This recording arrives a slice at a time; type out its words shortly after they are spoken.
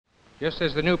just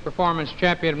as the new performance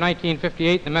champion of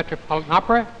 1958 in the Metropolitan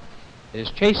Opera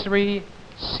is Cesare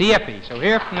Siepi. So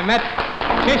here from the Met,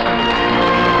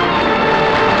 Cesare.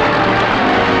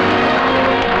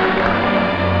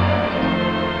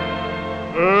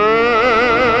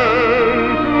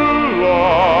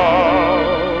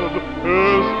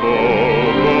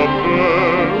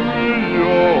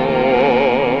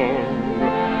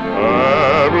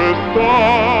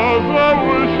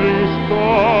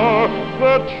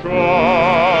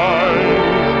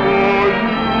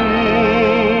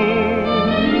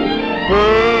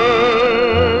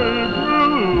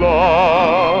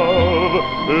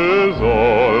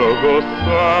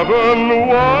 Seven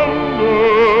wonders,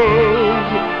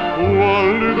 one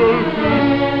little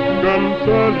kiss can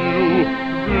tell you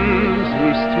this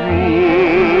is true.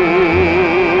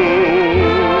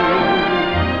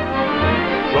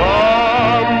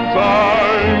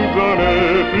 Sometimes an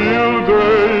April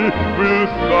day will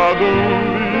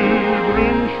suddenly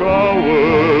bring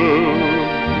showers,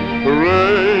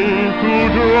 rain to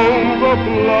drown the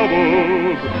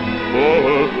flowers for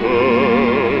her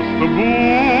first bloom.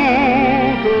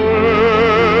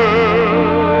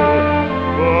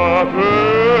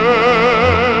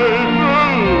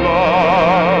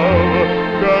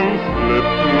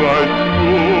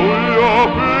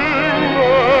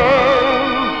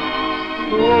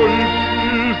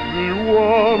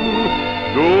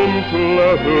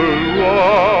 Let her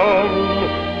run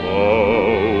away.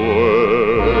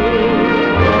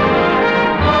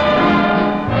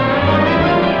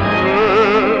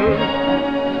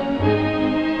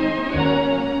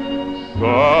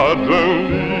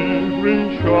 Suddenly bring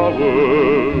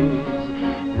showers,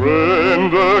 rain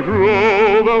that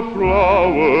grow the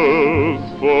flowers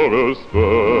for a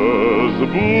first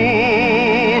bouquet.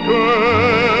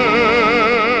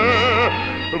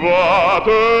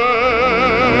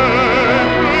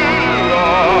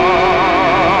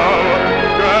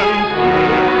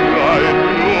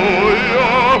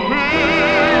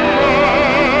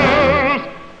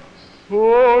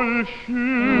 But she's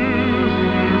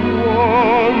the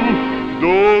one,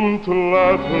 don't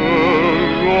let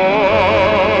her run.